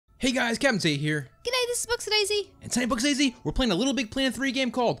Hey guys, Captain Tate here. G'day, this is Books and Daisy. And tonight, Books and Daisy, we're playing a LittleBigPlanet3 game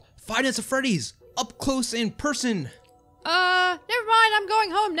called 5 Nights at Freddy's, up close in person. Never mind, I'm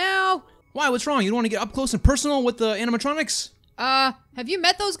going home now. Why, what's wrong? You don't want to get up close and personal with the animatronics? Have you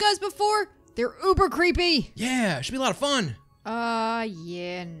met those guys before? They're uber creepy. Yeah, it should be a lot of fun.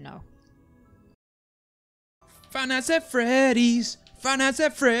 Yeah, no. 5 Nights at Freddy's, 5 Nights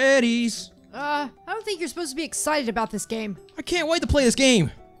at Freddy's. I don't think you're supposed to be excited about this game. I can't wait to play this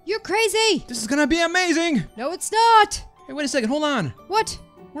game. You're crazy. This is gonna be amazing. No, it's not. Hey, wait a second, hold on. What?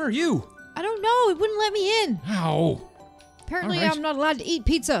 Where are you? I don't know, it wouldn't let me in. Ow. Apparently All right. I'm not allowed to eat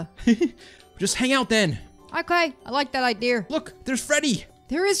pizza. Just hang out then. Okay, I like that idea. Look, there's Freddy.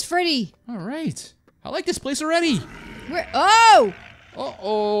 There is Freddy. All right. I like this place already. Where? Oh!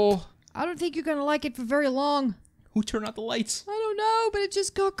 Uh-oh. I don't think you're gonna like it for very long. Who turned out the lights? I don't know, but it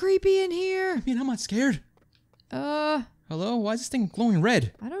just got creepy in here. I mean, I'm not scared. Hello? Why is this thing glowing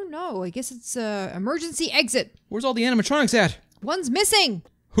red? I don't know. I guess it's emergency exit. Where's all the animatronics at? One's missing.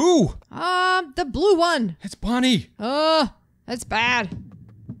 Who? The blue one. It's Bonnie. That's bad.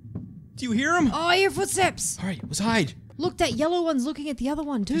 Do you hear him? Oh, I hear footsteps. All right, let's hide. Look, that yellow one's looking at the other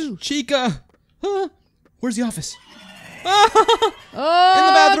one too. Chica. Where's the office? Oh, in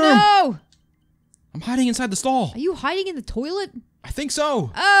the bathroom. No! I'm hiding inside the stall. Are you hiding in the toilet? I think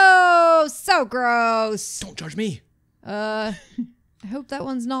so. Oh, so gross. Don't judge me. I hope that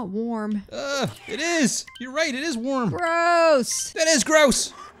one's not warm. It is. You're right, it is warm. Gross. That is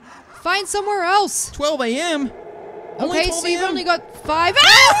gross. Find somewhere else. 12 a.m. Only Okay, 12 so you've a.m.? only got 5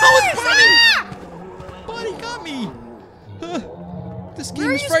 Oh, hours. it's Bonnie got me. This game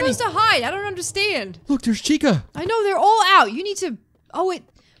Where are is you frightening. supposed to hide? I don't understand. Look, there's Chica. I know, they're all out. You need to... Oh,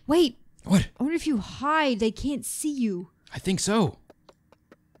 wait. What? I wonder if you hide, they can't see you. I think so.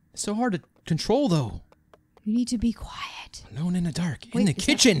 It's so hard to control, though. You need to be quiet. Alone in the dark. Wait, in the is that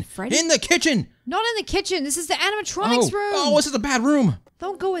kitchen. Freddy? In the kitchen. Not in the kitchen. This is the animatronics room. Oh, this is a bad room.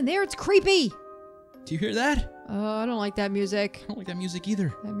 Don't go in there. It's creepy. Do you hear that? I don't like that music. I don't like that music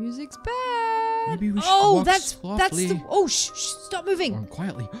either. That music's bad. Maybe we should walk that's softly. the... Oh, shh, stop moving. Or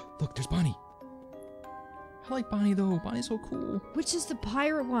quietly. Look, there's Bonnie. I like Bonnie, though. Bonnie's so cool. Which is the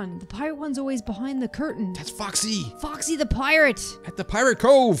pirate one? The pirate one's always behind the curtain. That's Foxy. Foxy the pirate. At the Pirate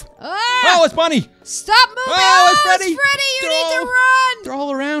Cove. Ah! Oh, it's Bonnie. Stop moving! Oh, it's Freddy. Freddy, you They're need to all- run! They're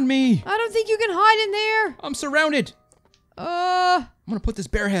all around me. I don't think you can hide in there. I'm surrounded. I'm gonna put this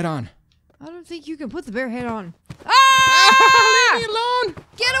bear head on. I don't think you can put the bear head on. Ah! Leave me alone.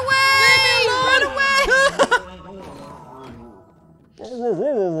 Get away! Run away!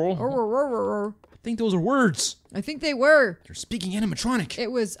 I think those are words. I think they were. They're speaking animatronic.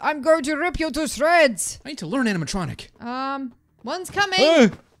 It was, I'm going to rip you to shreds. I need to learn animatronic. One's coming.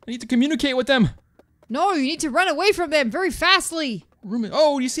 I need to communicate with them. No, you need to run away from them very fastly.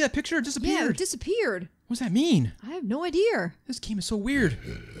 Oh, you see that picture? It disappeared. Yeah, it disappeared. What does that mean? I have no idea. This game is so weird.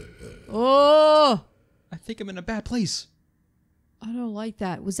 Oh, I think I'm in a bad place. I don't like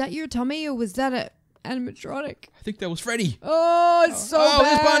that. Was that your tummy or was that a animatronic? I think that was Freddy. Oh, it's so Oh, bad.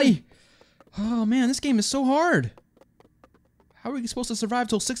 there's Bonnie. Oh, man, this game is so hard. How are we supposed to survive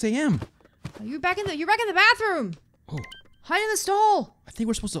till 6 a.m.? You're back in the bathroom. Oh, Hide in the stall. I think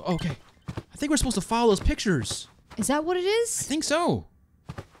we're supposed to... Okay. I think we're supposed to follow those pictures. Is that what it I is? think so.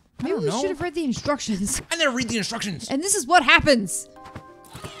 Maybe don't we know. should have read the instructions. I never read the instructions. And this is what happens.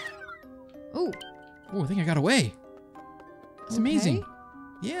 Oh. Oh, I think I got away. It's amazing.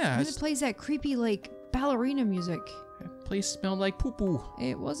 Yeah. And it plays that creepy, like, ballerina music. That place smelled like poo-poo.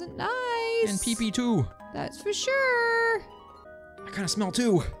 It wasn't nice. And pee-pee, too. That's for sure. I kind of smell,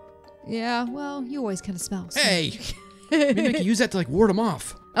 too. Yeah, well, you always kind of smell. So. Hey. Maybe I can use that to, like, ward them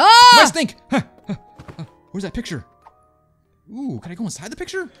off. Ah! Nice think. Where's that picture? Ooh, can I go inside the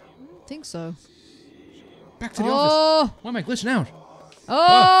picture? I think so. Back to the office. Oh! Why am I glitching out?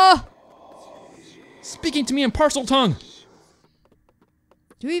 Oh! Speaking to me in parcel tongue.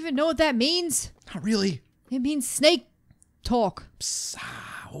 Do you even know what that means? Not really. It means snake talk.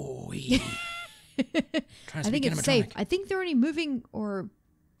 Psa-oi. I think it's safe. I think they're only moving or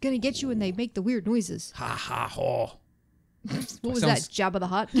gonna get you when they make the weird noises. Ha ha ho. What was that, Jabba the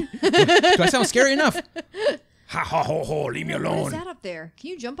Hutt? Do I sound scary enough? Ha ha ho ho, leave me What alone. is that up there?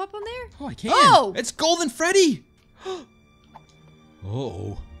 Can you jump up on there? Oh, I can. Oh! It's Golden Freddy.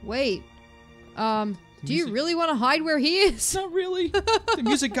 Oh. Wait. Do you really want to hide where he is? Not really. The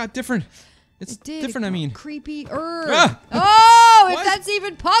music got different. It's It did. different, I mean. Creepy. Ah! Oh, Why if is- that's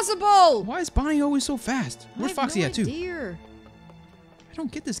even possible. Why is Bonnie always so fast? Where's Foxy at, too? Idea. I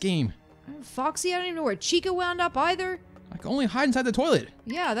don't get this game. Foxy, I don't even know where Chica wound up either. I can only hide inside the toilet.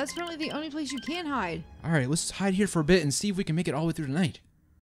 Yeah, that's apparently the only place you can hide. All right, let's hide here for a bit and see if we can make it all the way through the night.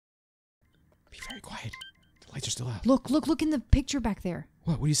 Be very quiet. The lights are still out. Look in the picture back there.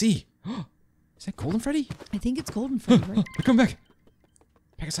 What do you see? Is that Golden Freddy? I think it's Golden Freddy, right? Come back.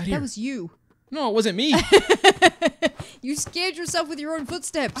 Back inside here. That was you. No, it wasn't me. You scared yourself with your own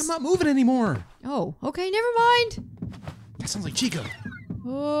footsteps. I'm not moving anymore. Oh, okay, never mind. That sounds like Chica.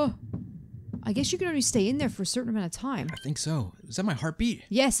 I guess you can only stay in there for a certain amount of time. I think so. Is that my heartbeat?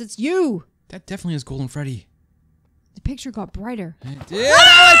 Yes, it's you. That definitely is Golden Freddy. The picture got brighter. Yeah, Chica!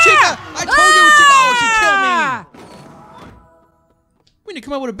 I told you, Chica! Oh, she killed me! We need to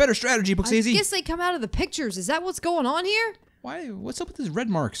come up with a better strategy, Booksy. I guess they come out of the pictures. Is that what's going on here? Why? What's up with these red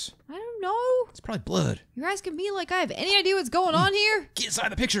marks? I don't know. It's probably blood. You're asking me like I have any idea what's going on here? Get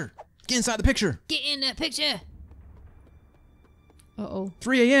inside the picture. Get inside the picture. Get in the picture. Uh-oh.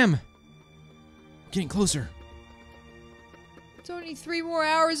 3 a.m. Getting closer. It's only 3 more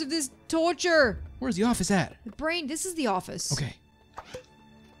hours of this torture. Where's the office at? The brain, this is the office. Okay.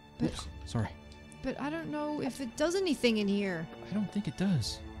 Oops, sorry. But I don't know if it does anything in here. I don't think it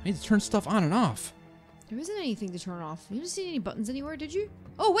does. I need to turn stuff on and off. There isn't anything to turn off. You didn't see any buttons anywhere, did you?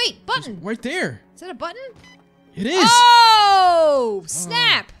 Oh, wait, button! It's right there. Is that a button? It is! Oh!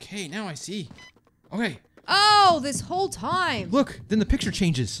 Snap! Okay, now I see. Okay. Oh, this whole time. Look, then the picture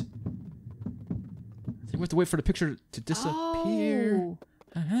changes. I think we have to wait for the picture to disappear.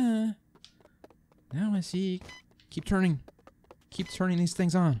 Oh. Now I see. Keep turning these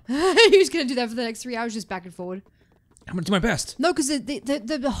things on. You're just gonna do that for the next 3 hours, just back and forward. I'm gonna do my best. No, because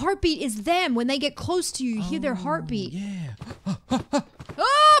the heartbeat is them. When they get close to you, you hear their heartbeat. Yeah.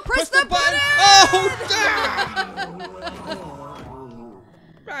 Oh, press the button!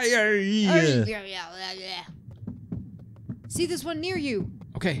 See this one near you.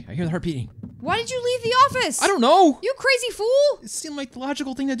 Okay, I hear the heart beating. Why did you leave the office? I don't know. You crazy fool! It seemed like the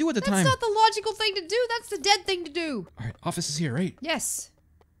logical thing to do at the time. That's not the logical thing to do. That's the dead thing to do. All right, office is here, right? Yes.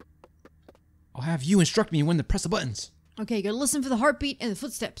 I'll have you instruct me when to press the buttons. Okay, you gotta listen for the heartbeat and the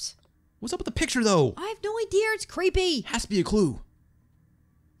footsteps. What's up with the picture, though? I have no idea. It's creepy. Has to be a clue.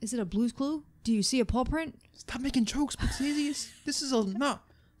 Is it a Blue's Clue? Do you see a paw print? Stop making jokes, but this is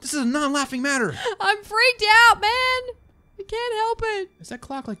a non-laughing matter. I'm freaked out, man. I can't help it. Is that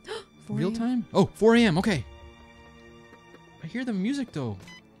clock like real time? Oh, 4 a.m. Okay. I hear the music though.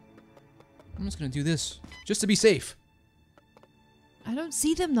 I'm just gonna do this just to be safe. I don't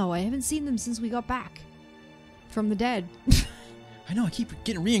see them though. I haven't seen them since we got back from the dead. I know. I keep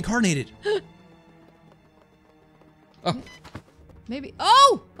getting reincarnated. Oh. Maybe.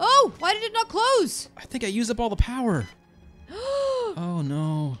 Oh! Why did it not close? I think I used up all the power. Oh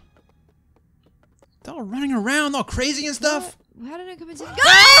no. They're all running around, all crazy and stuff. What? How did I come into?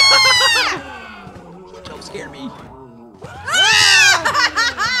 Don't scare me.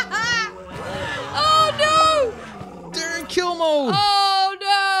 Oh no! They're in kill mode. Oh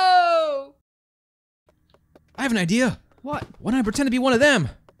no! I have an idea. What? Why don't I pretend to be one of them?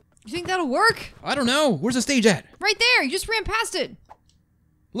 You think that'll work? I don't know. Where's the stage at? Right there. You just ran past it.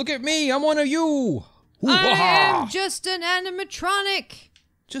 Look at me. I'm one of you. I am just an animatronic.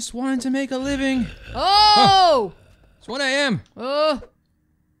 Just wanted to make a living. Oh! It's 1 a.m. I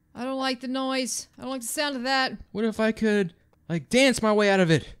don't like the noise. I don't like the sound of that. What if I could, like, dance my way out of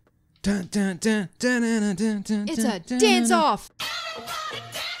it? Dun, dun, dun, dun, dun, dun, dun, it's a dance off.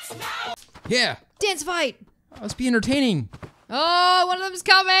 Yeah. Dance fight. Let's be entertaining. Oh, one of them's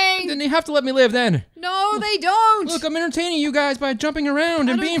coming. Then they have to let me live then. No, they don't. Look, I'm entertaining you guys by jumping around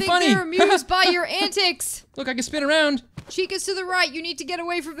and being funny. They're amused by your antics. Look, I can spin around. Chica's to the right. You need to get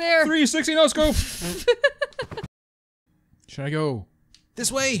away from there. 360 no scope. Should I go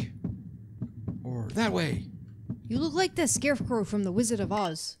this way or that way? You look like the Scarecrow from The Wizard of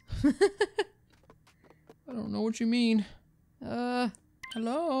Oz. I don't know what you mean.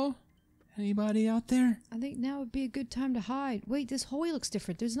 Hello? Anybody out there? I think now would be a good time to hide. Wait, this hallway looks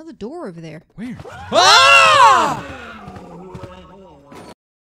different. There's another door over there. Where? Ah!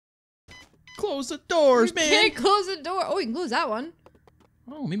 Close the doors, man! You can't close the door. Oh, you can close that one.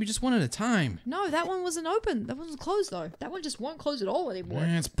 Oh, maybe just one at a time. No, that one wasn't open. That one was closed, though. That one just won't close at all anymore.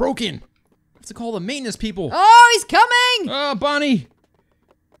 It's broken. I have to call the maintenance people. Oh, he's coming! Oh, Bonnie!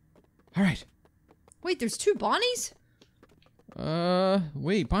 All right. Wait, there's 2 Bonnies?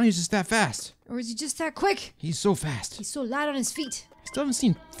 Wait, Bonnie's just that fast. Or is he just that quick? He's so fast. He's so light on his feet. I still haven't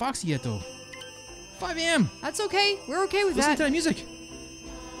seen Foxy yet, though. 5 a.m. That's okay. We're okay with Listen that. to that music.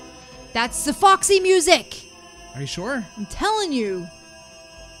 That's the Foxy music. Are you sure? I'm telling you.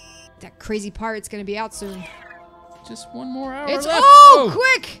 That crazy pirate's gonna be out soon. Just 1 more hour It's left.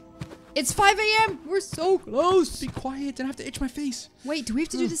 quick! It's 5 a.m. We're so close. Be quiet. Don't have to itch my face. Wait, do we have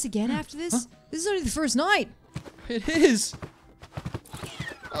to do this again after this? This is only the first night. It is.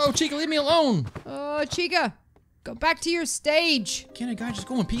 Oh, Chica, leave me alone. Oh, Chica, go back to your stage. Can't a guy just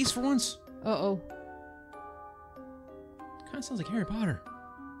go in peace for once? Uh-oh. Kind of sounds like Harry Potter.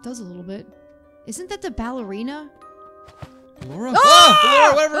 Does a little bit. Isn't that the ballerina? Laura?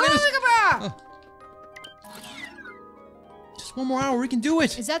 Laura, whatever her name is. Oh. Just one more hour, we can do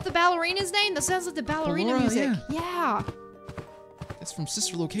it. Is that the ballerina's name? That sounds like the ballerina music. Yeah. That's from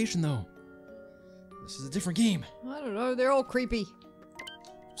Sister Location, though. This is a different game. I don't know. They're all creepy.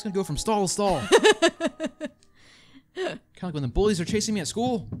 I'm just gonna go from stall to stall. Kind of like when the bullies are chasing me at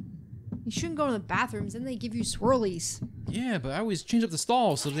school. You shouldn't go to the bathrooms, then they give you swirlies. Yeah, but I always change up the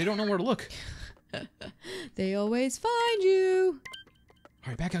stalls so they don't know where to look. They always find you.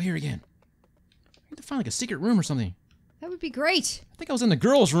 Alright, back out here again. I need to find like a secret room or something. That would be great. I think I was in the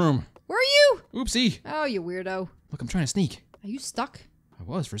girls' room. Where are you? Oopsie. Oh, you weirdo. Look, I'm trying to sneak. Are you stuck? I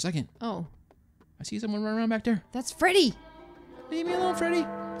was for a second. Oh. I see someone running around back there. That's Freddy. Leave me alone, Freddy.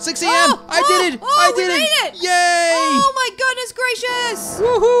 6 a.m. I did it. Oh, I did we made it. Yay. Oh, my goodness gracious.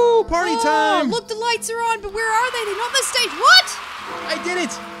 Woohoo. Party time. Look, the lights are on, but where are they? They're not on the stage. What? I did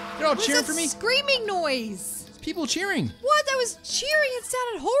it. They're all cheering for me. Screaming noise. People cheering. What? I was cheering. It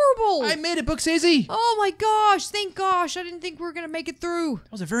sounded horrible. I made it, Booksazy. Oh my gosh. Thank gosh. I didn't think we were going to make it through.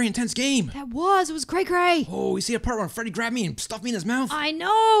 That was a very intense game. That was. It was cray-cray. Oh, you see a part where Freddy grabbed me and stuffed me in his mouth? I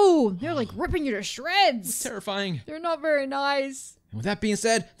know. They're like ripping you to shreds. It's terrifying. They're not very nice. And with that being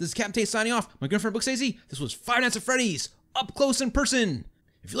said, this is Captain Tate signing off. My good friend Booksazy. This was Five Nights at Freddy's. Up close in person.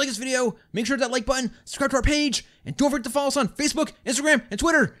 If you like this video, make sure to hit that like button, subscribe to our page, and don't forget to follow us on Facebook, Instagram, and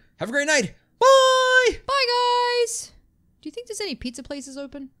Twitter. Have a great night. Bye! Bye, guys. Do you think there's any pizza places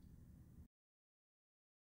open?